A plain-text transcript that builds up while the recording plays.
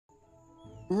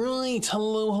Right,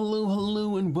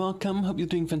 hello, and welcome. Hope you're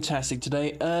doing fantastic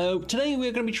today. Today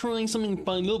we're going to be trying something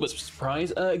by a little bit of a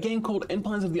surprise. A game called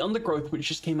Empires of the Undergrowth, which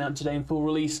just came out today in full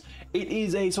release. It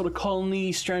is a sort of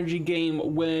colony strategy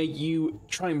game where you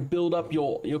try and build up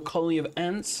your colony of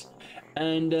ants,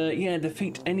 and yeah,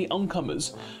 defeat any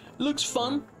oncomers. Looks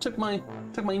fun. Took my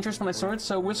interest when I saw it,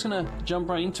 so we're just gonna jump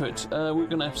right into it. We're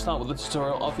gonna start with the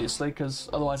tutorial, obviously, because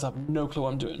otherwise I have no clue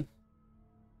what I'm doing.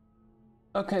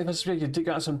 Okay, let's dig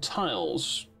out some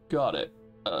tiles. Got it.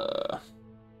 Ow.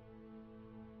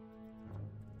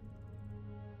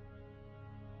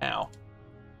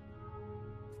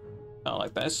 Not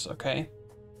like this, okay.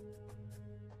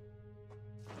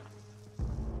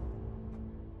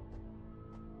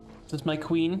 This is my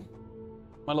queen.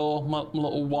 My little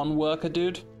one worker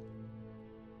dude.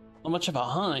 Not much of a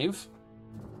hive.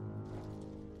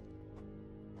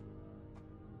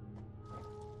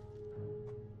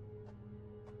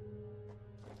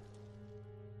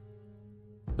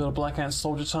 Build a black ant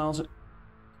soldier tiles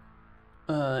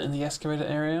in the excavator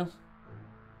area.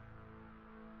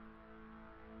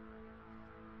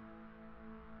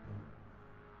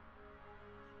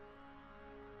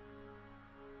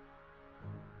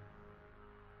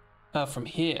 From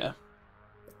here.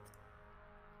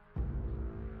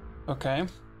 Okay.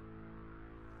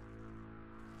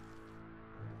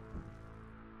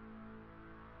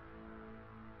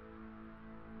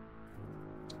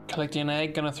 Collecting an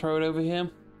egg, gonna throw it over here.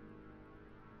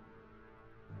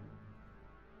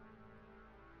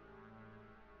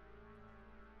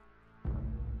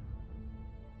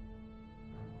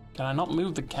 Can I not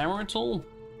move the camera at all?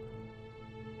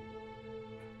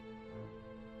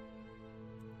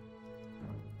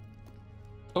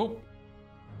 Oh.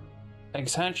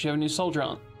 Eggs hatch, you have a new soldier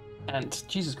on. And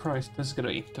Jesus Christ, this is gonna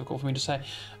be difficult for me to say.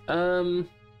 And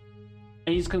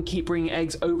he's gonna keep bringing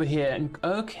eggs over here and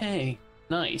okay,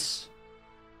 nice.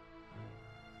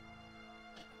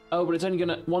 Oh, but it's only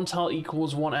gonna, one tile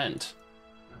equals one ant.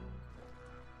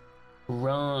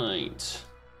 Right.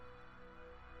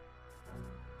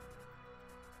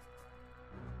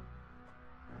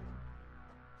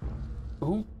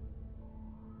 Ooh.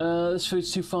 This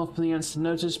food's too far from the ants to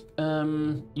notice.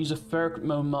 Use a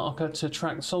pheromone marker to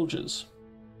track soldiers.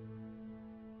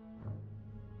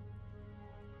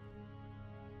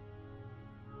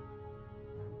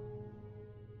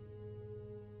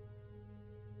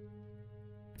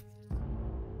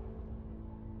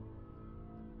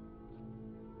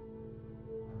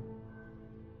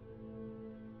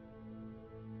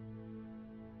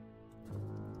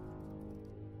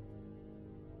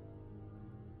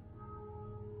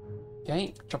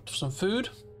 Okay, dropped off some food.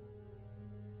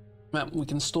 Map we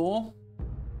can store.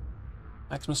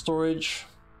 Maximum storage.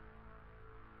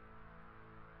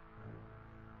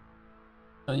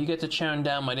 Oh, you get to chowing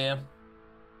down, my dear.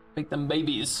 Make them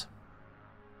babies.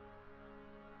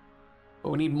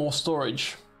 But we need more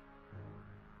storage.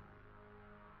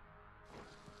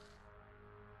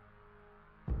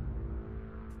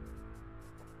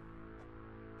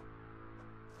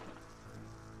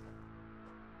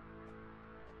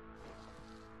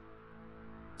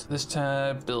 This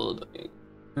tab, build a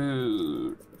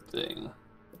food thing.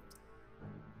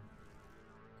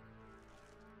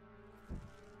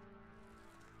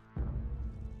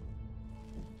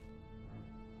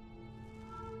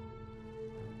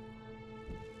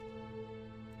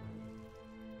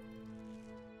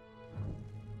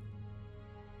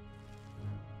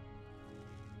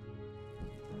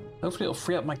 Hopefully it'll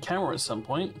free up my camera at some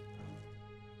point.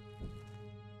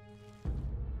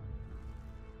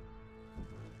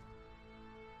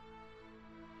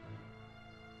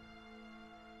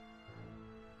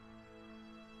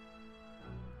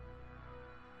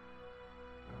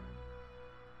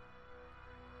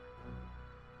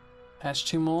 Hatch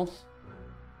two more.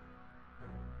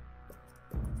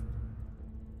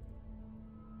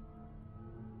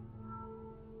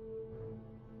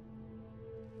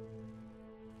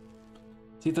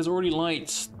 See, if there's already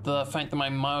lights, the fact that my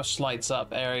mouse lights up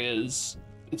areas,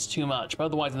 it's too much. But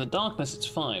otherwise, in the darkness, it's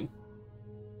fine.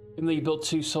 Even though you built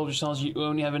two soldier cells, you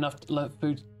only have enough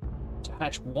food to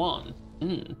hatch one.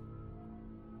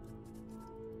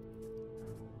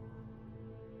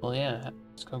 Well, yeah,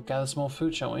 let's go gather some more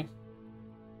food, shall we?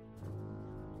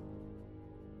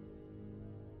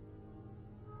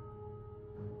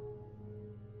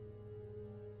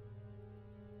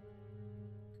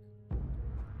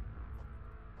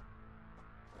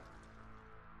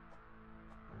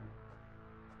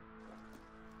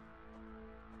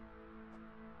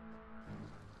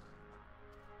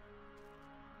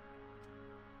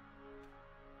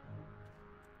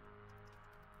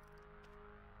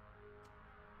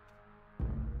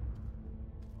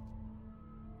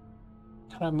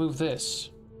 do I move this?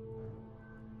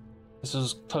 This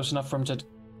is close enough for him to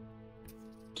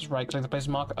just right-click the place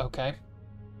marker. Okay.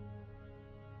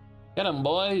 Get 'em,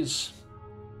 boys.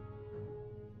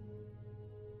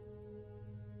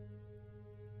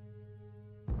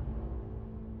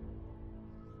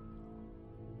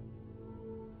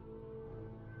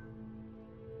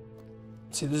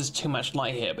 See, this is too much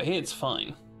light here, but here it's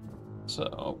fine.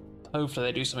 So, hopefully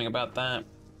they do something about that.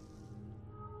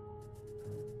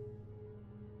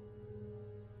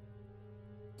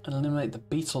 And eliminate the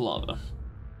beetle larva.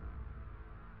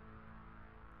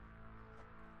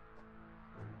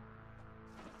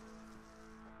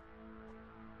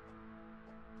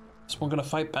 Is one gonna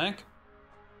fight back?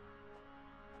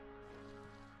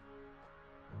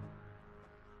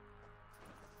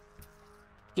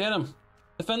 Get him!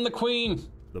 Defend the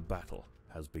queen! The battle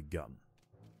has begun.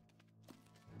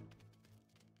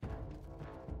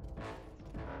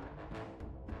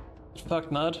 Fuck,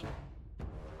 Nud.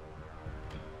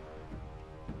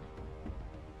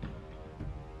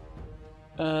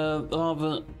 The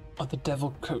larva of the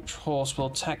devil coach horse will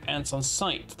attack ants on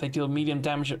sight. They deal medium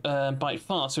damage and bite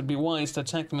fast, so it would be wise to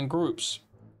attack them in groups.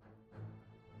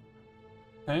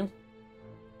 Okay.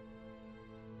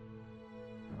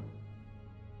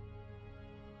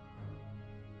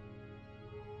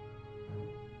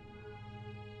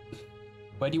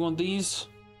 Where do you want these?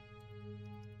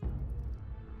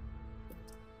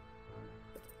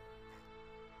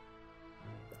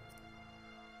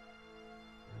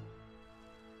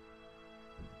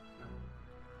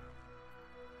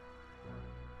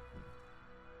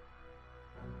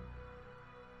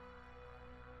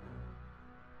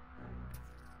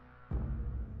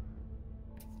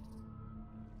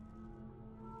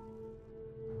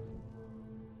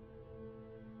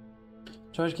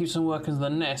 Try to keep some workers in the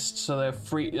nest so they're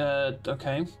free.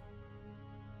 Okay.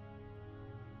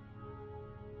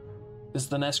 This is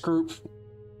the nest group.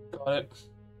 Got it.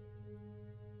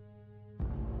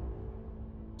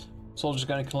 Soldiers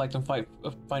going to collect and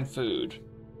find food.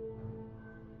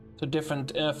 So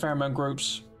different pheromone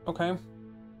groups. Okay.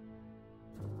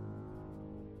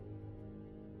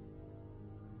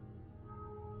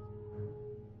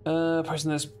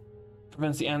 Pressing this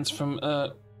prevents the ants from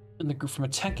in the group from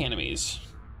attacking enemies.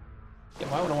 Yeah,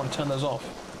 why would I want to turn those off?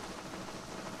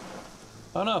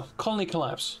 Oh no, colony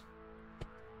collapse.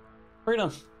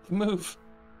 Freedom, move.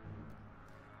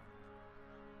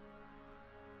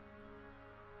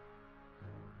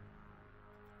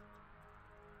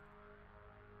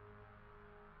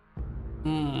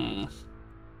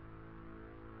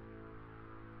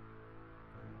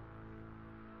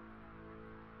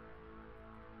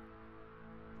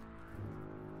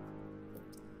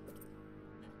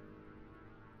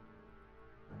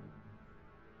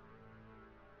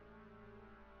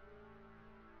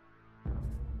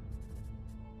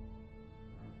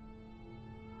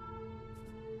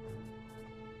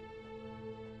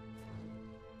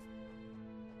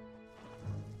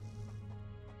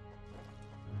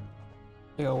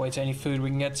 We gotta wait till any food we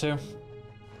can get to.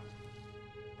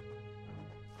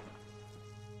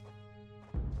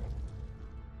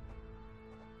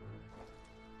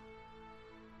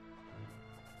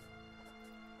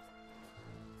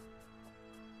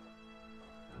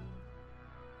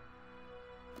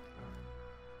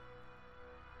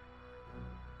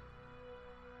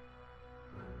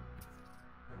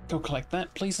 Go collect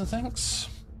that, please and thanks.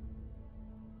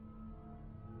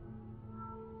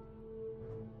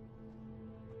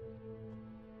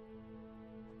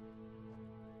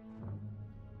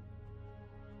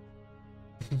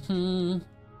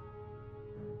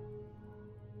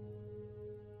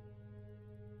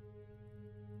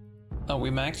 Oh, we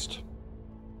maxed?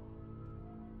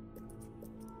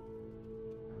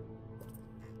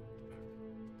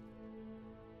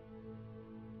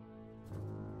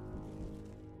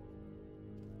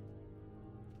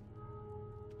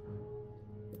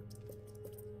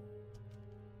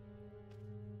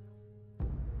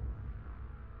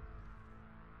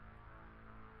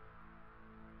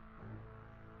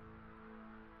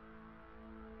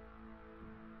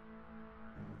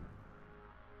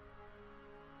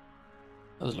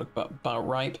 Does look about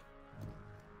right.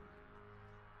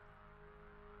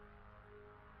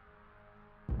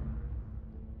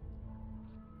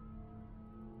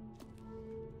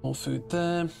 More food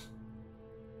there.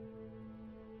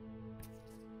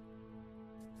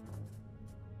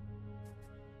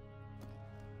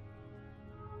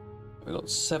 We got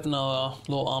 7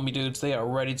 little army dudes. They are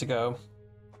ready to go.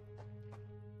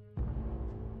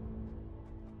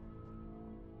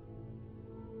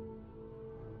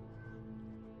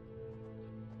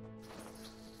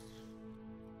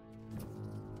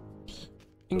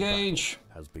 Engage!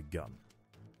 Has begun.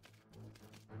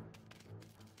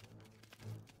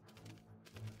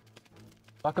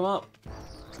 Fuck him up.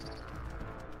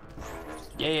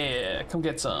 Yeah, come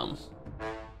get some.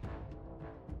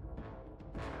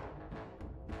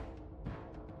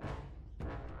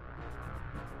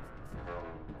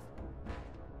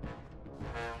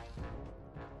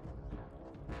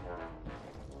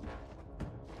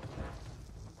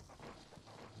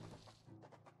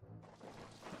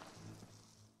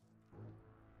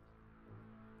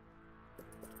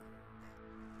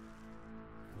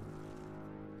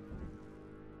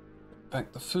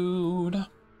 Back the food.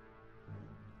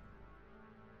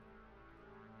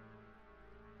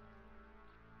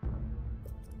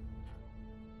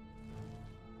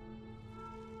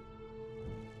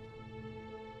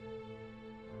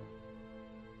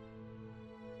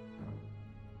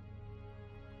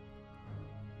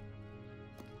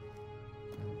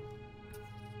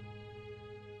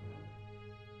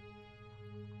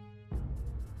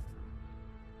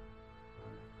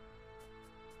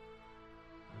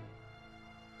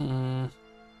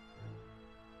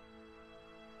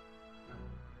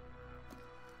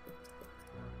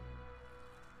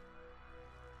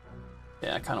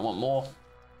 Yeah, I kind of want more.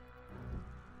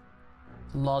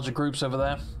 Some larger groups over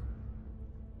there.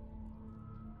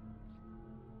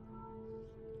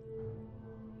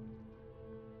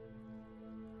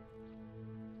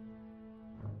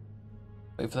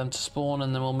 Wait for them to spawn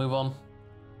and then we'll move on.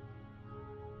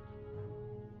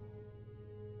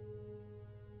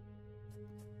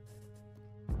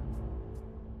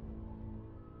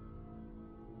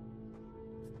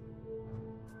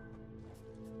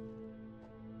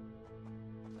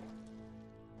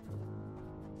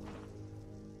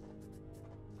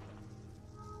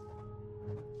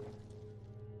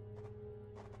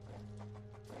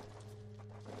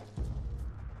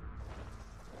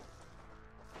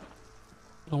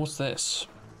 Oh, what's this?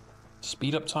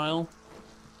 Speed up tile?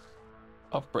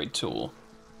 Upgrade tool.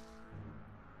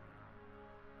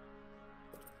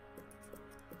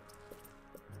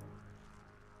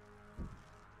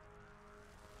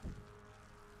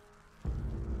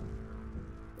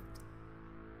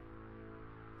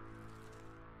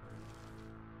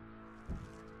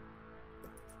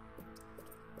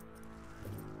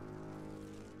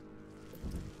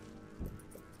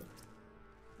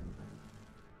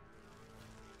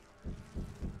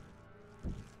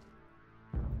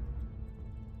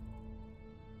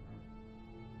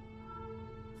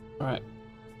 Alright.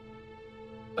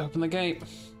 Open the gate.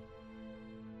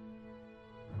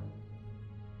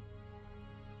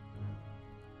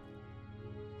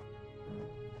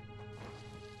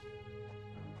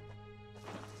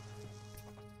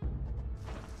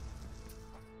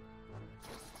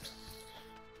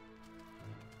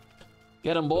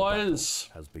 Get 'em, boys!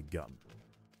 Has begun.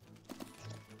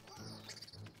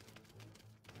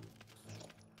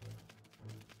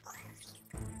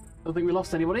 Don't think we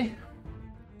lost anybody.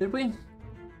 Did we?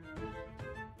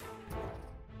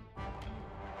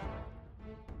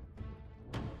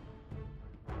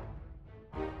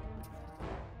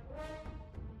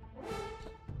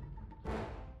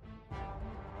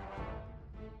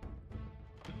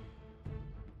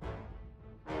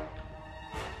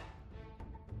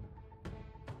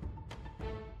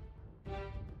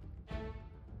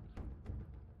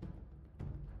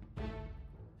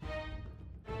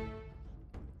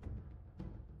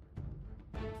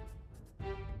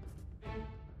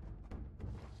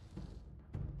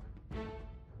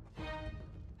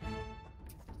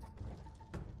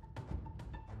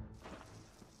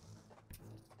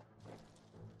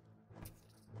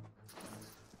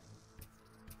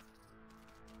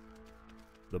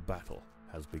 The battle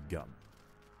has begun.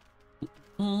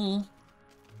 Mm.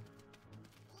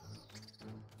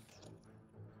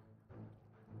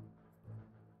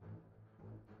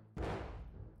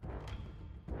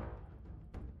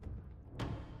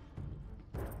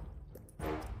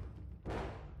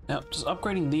 Now, does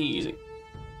upgrading these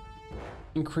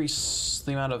increase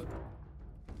the amount of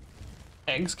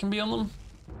eggs can be on them?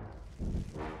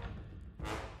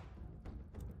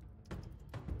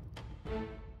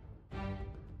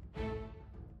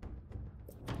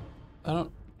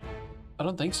 I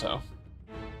don't think so.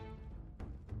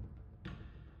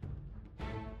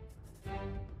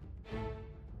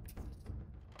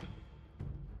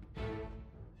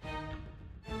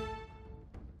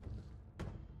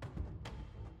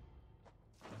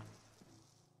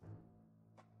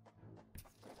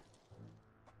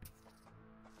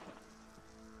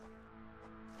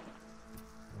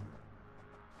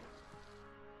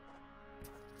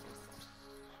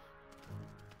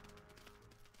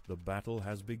 The battle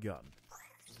has begun.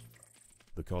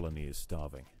 The colony is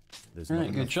starving. There's Right, not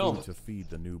good enough job. food to feed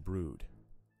the new brood.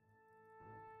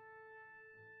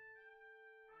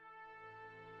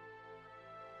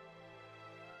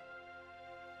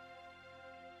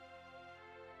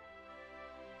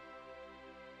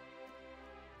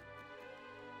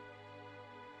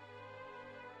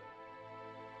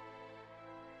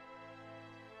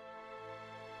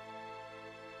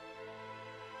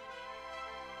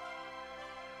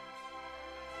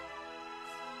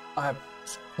 I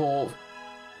pour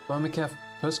Vermicaf.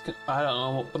 I don't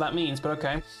know what that means, but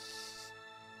okay.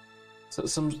 So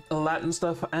some Latin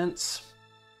stuff for ants.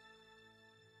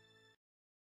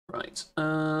 Right.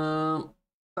 That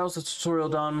was the tutorial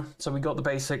done. So we got the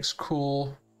basics.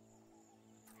 Cool.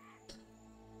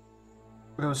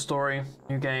 We go story.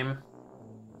 New game.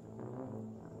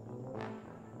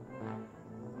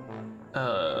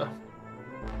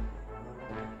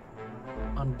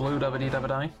 On blue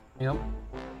dabba-dee. Yep.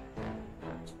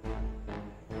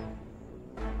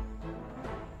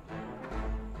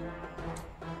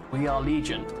 We are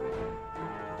Legion.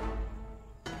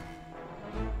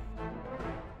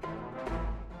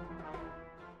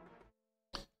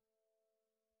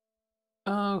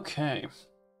 Okay.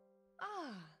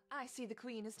 Ah, I see the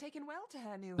Queen has taken well to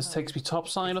her new This home. takes me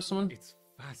topside or something? It's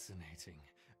fascinating.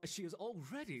 She has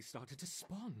already started to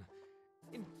spawn.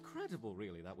 Incredible,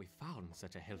 really, that we found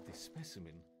such a healthy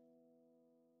specimen.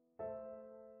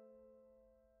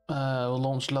 We'll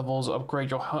launch levels,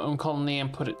 upgrade your home colony,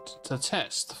 and put it to the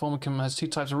test. The Formicum has 2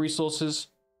 types of resources.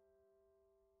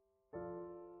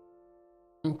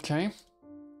 Okay.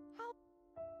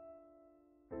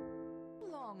 How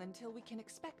long until we can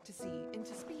expect to see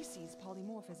interspecies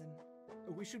polymorphism?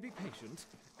 We should be patient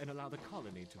and allow the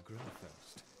colony to grow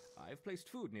first. I've placed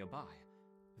food nearby.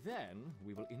 Then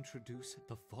we will introduce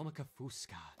the Formica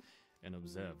fusca and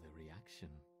observe the reaction.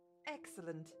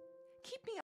 Excellent. Keep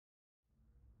me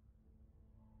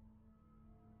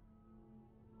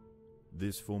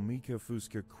This Formica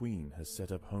Fusca queen has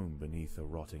set up home beneath a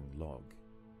rotting log.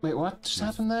 Wait, what just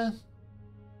happened there?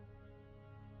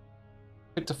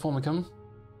 Picked a Formicum.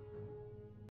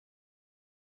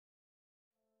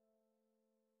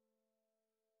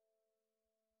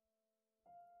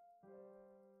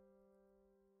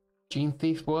 Gene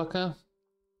thief worker.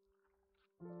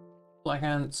 Black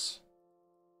ants.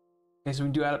 Okay, so we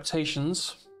can do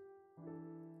adaptations.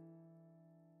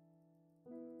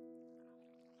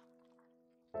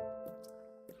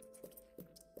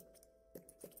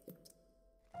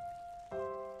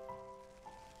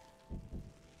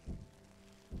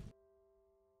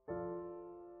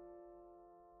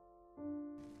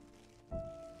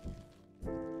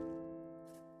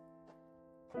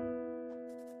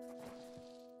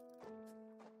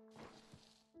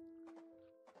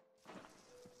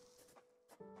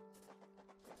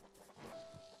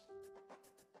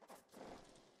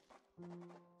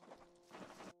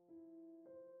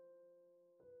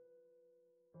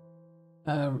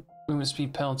 Movement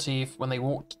speed penalty when they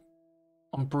walk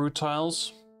on brood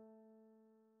tiles.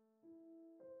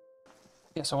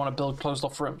 Yes, I want to build closed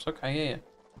off rooms. Okay, yeah.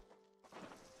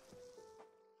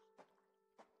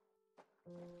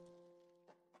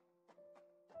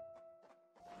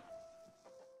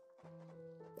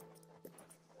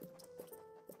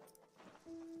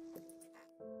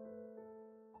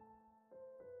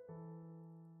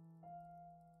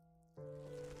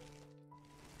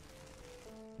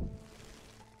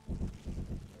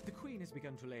 The Queen has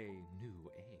begun to lay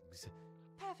new eggs.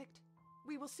 perfect.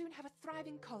 We will soon have a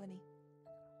thriving colony.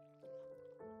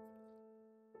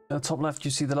 At the top left,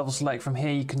 you see the level select. From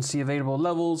here, you can see available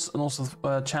levels and also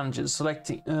challenges.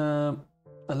 Selecting a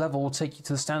level will take you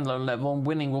to the standalone level, and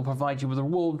winning will provide you with a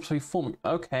reward to form.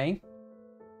 Okay.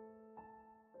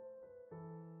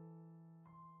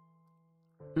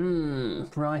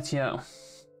 Rightio.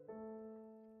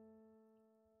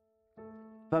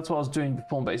 That's what I was doing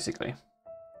before, basically.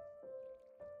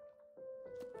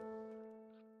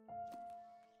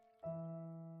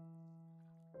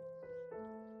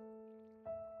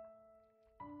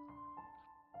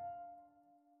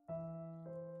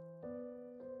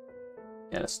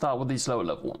 Yeah, let's start with these lower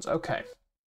level ones. Okay.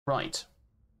 Right.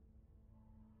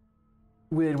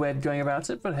 Weird way of going about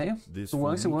it, but hey, This it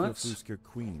works, it Formica works. Fusca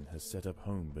queen has set up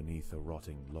home beneath a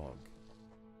rotting log.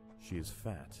 She is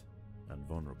fat and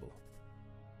vulnerable.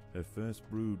 Her first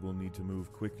brood will need to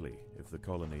move quickly if the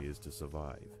colony is to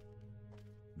survive.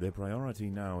 Their priority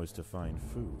now is to find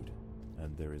food,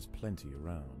 and there is plenty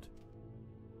around.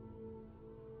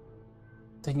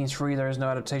 Taking 3, there is no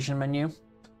adaptation menu.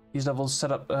 These levels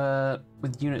set up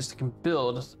with units that can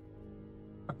build.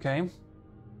 Okay.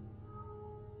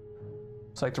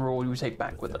 Select a role we take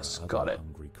back But with there us. are Got other it.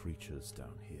 hungry creatures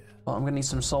down here. Well, I'm gonna need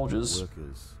some soldiers.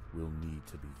 Workers will need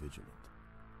to be vigilant.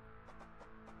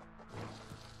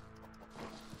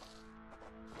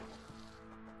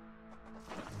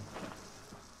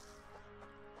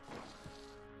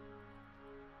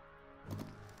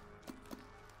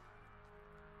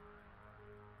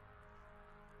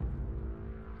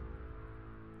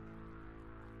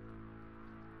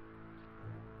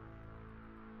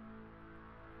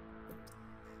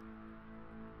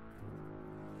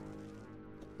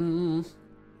 Hmm.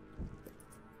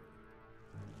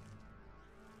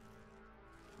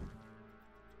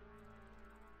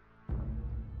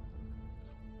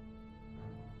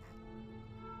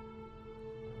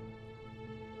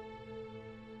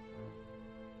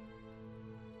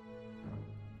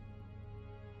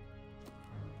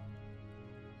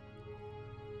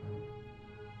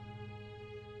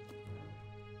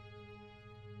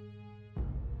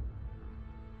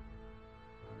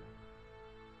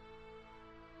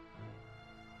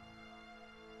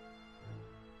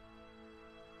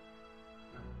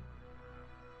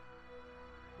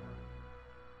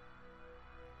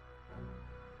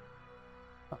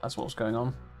 That's what's going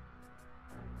on.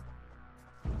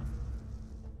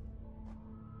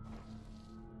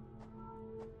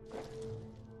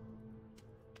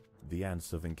 The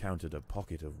ants have encountered a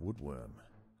pocket of woodworm.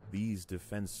 These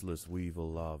defenseless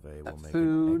weevil larvae will make an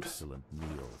Food. excellent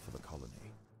meal for the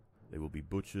colony. They will be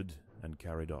butchered and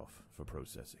carried off for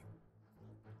processing.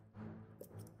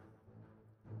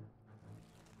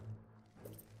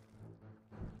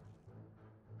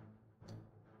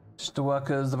 Just the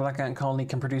workers, the Black Ant Colony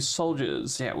can produce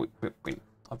soldiers. Yeah,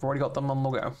 I've already got them on the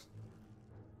go.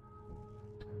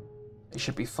 They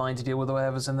should be fine to deal with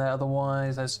whatever's in there.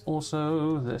 Otherwise, there's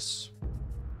also this.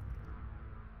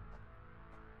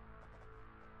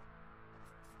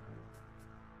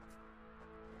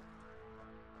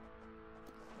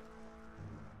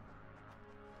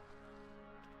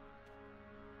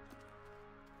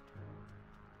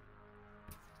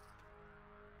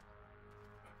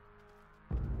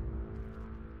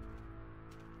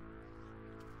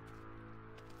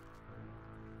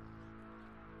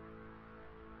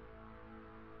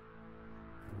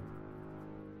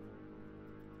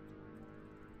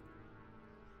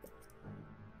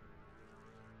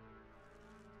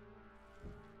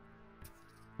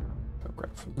 Go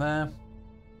grab from there.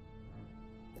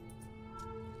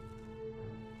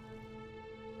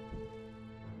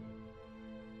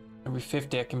 Every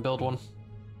 50 I can build one.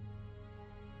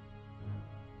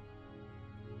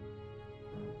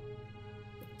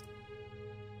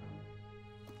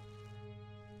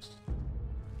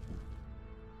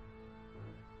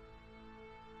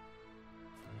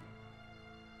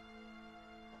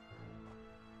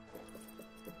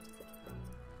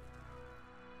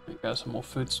 There you go, some more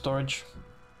food storage.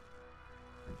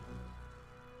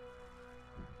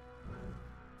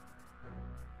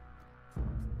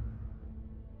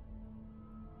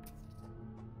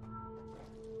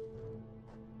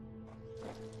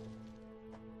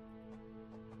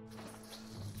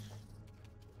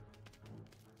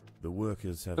 The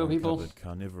workers have Go, people. uncovered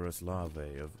carnivorous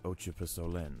larvae of Ocypus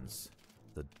olens,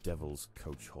 the devil's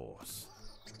coach horse.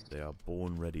 They are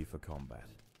born ready for combat,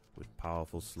 with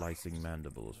powerful slicing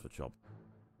mandibles for chop.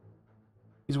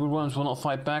 These woodworms will not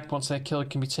fight back. Once they're killed,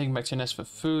 can be taken back to your nest for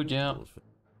food. Yeah,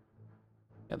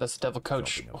 yeah, that's the devil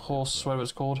coach Chopping up horse, their whatever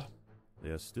it's called. They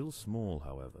are still small,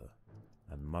 however,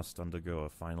 and must undergo a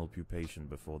final pupation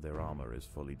before their armor is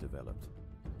fully developed.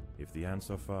 If the ants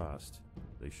are fast,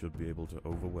 they should be able to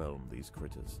overwhelm these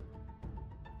critters.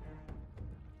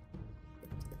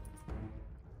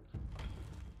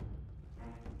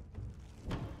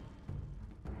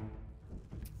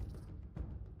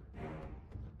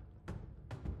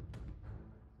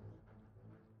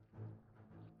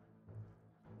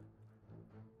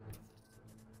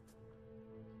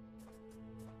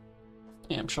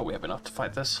 Yeah, I'm sure we have enough to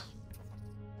fight this.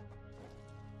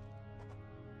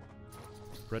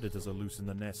 Predators are loose in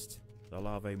the nest. The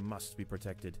larvae must be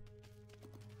protected.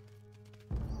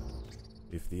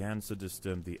 If the ants had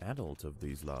disturbed the adult of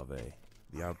these larvae,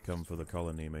 the outcome for the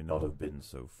colony may not have been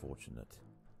so fortunate.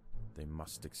 They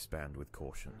must expand with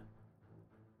caution.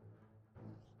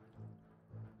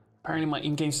 Apparently my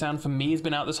in-game sound for me has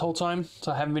been out this whole time,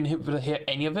 so I haven't been able to hear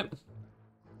any of it.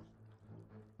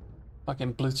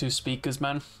 Fucking Bluetooth speakers,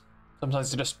 man.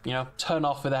 Sometimes they just, you know, turn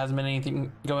off if there hasn't been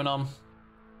anything going on.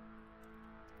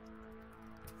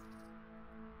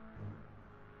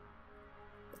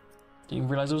 Didn't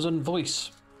realize it was on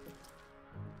voice.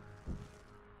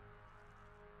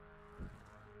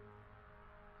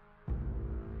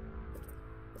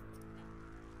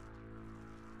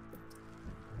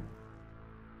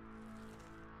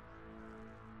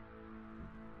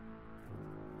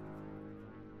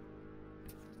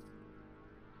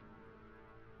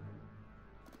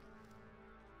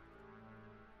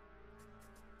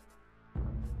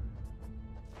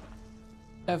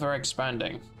 Ever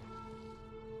expanding.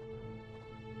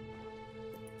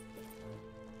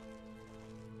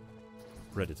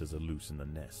 Predators are loose in the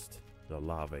nest. The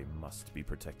larvae must be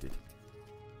protected.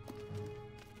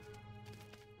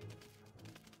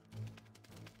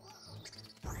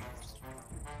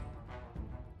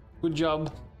 Good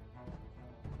job.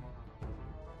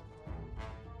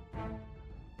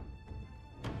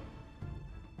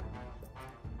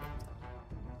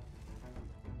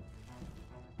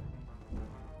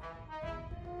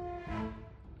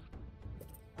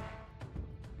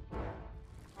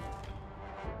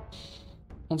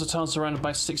 Once a tile is surrounded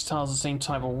by 6 tiles of the same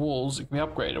type of walls, it can be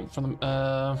upgraded from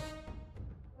the,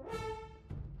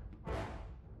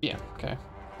 yeah, okay.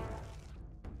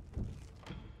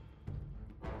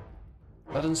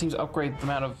 That doesn't seem to upgrade the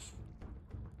amount of...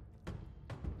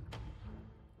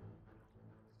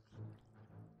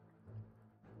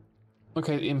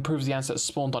 Okay, it improves the ants that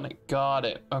spawned on it. Got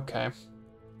it, okay.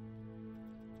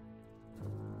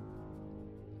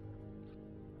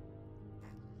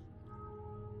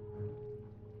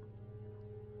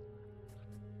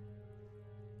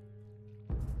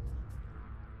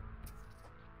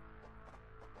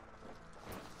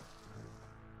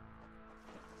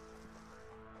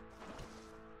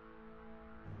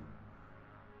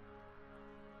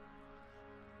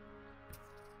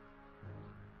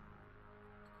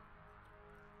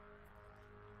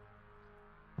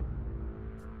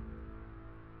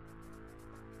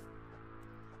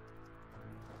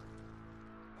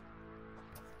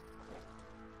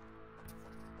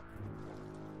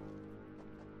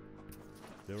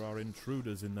 There are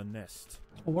intruders in the nest.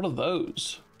 What are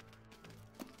those?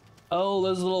 Oh,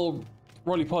 those little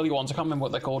roly-poly ones. I can't remember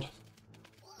what they're called.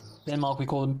 In Denmark, we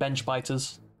call them bench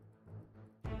biters.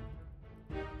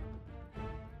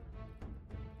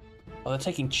 Oh, they're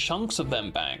taking chunks of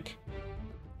them back.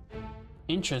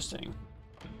 Interesting.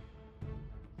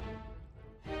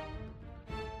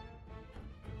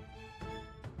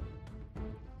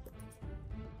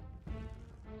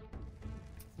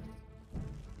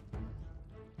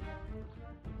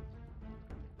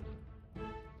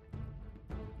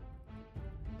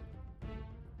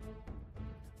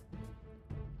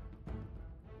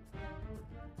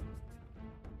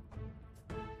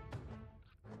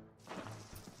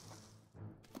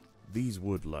 These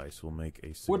wood lice will make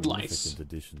a Wood lice.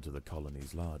 significant addition to the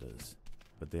colony's larders,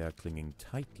 but they are clinging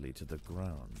tightly to the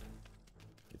ground.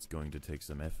 It's going to take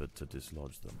some effort to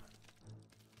dislodge them.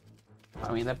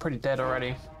 I mean, they're pretty dead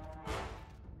already.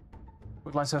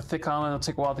 Wood lice have thick armor and it'll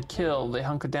take a while to kill. They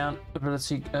hunker down.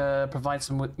 Ability provides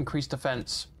them with increased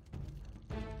defense.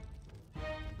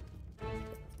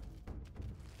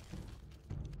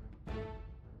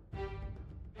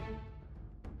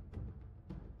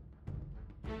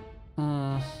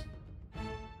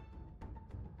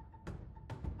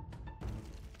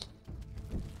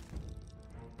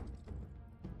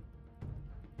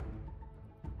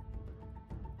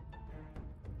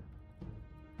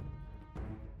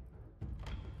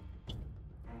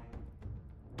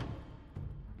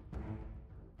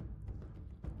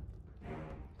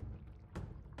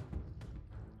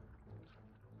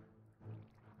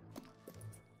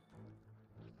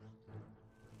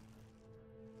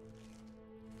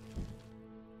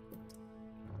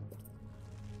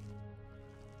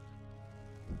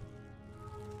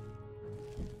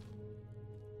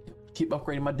 Keep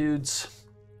upgrading my dudes.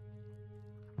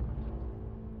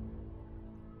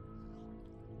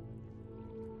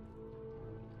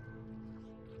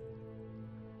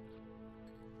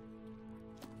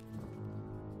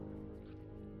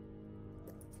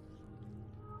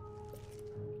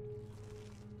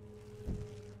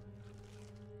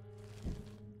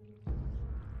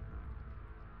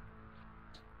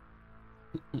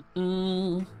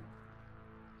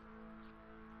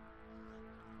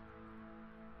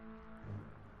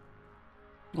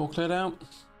 All cleared out.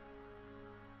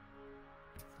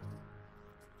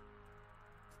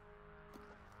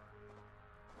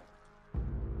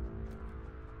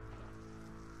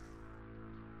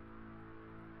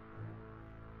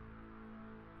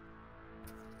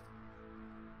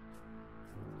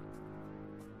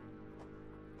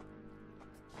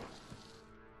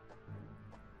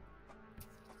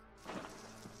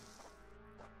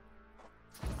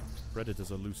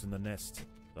 Predators are loose in the nest.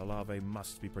 The larvae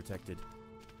must be protected.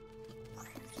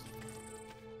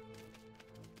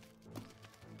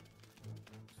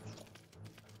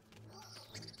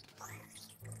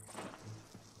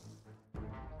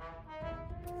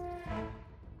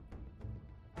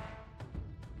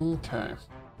 Okay.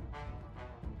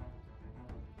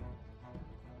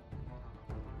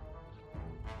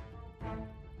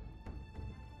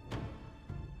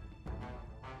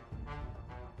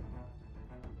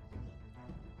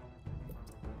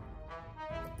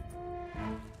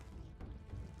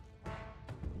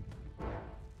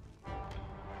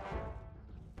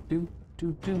 do,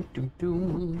 do, do, do,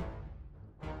 do.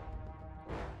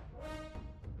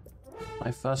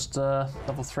 My first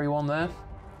level 3 one there.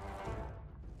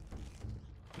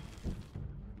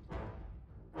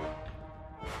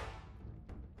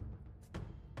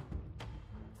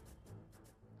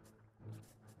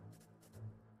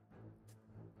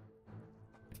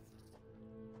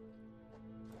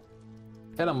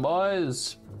 Get 'em,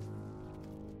 boys!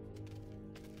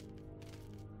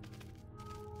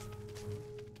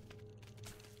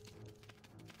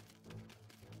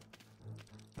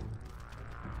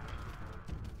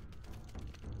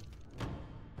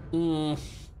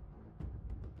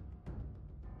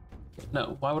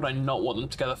 No, why would I not want them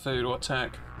to gather food or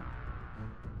attack?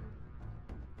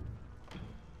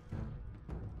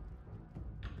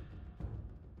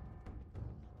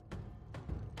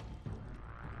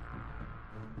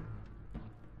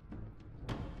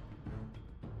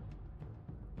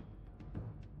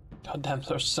 God damn,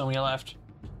 there's so many left.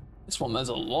 This one, there's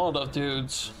a lot of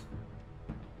dudes.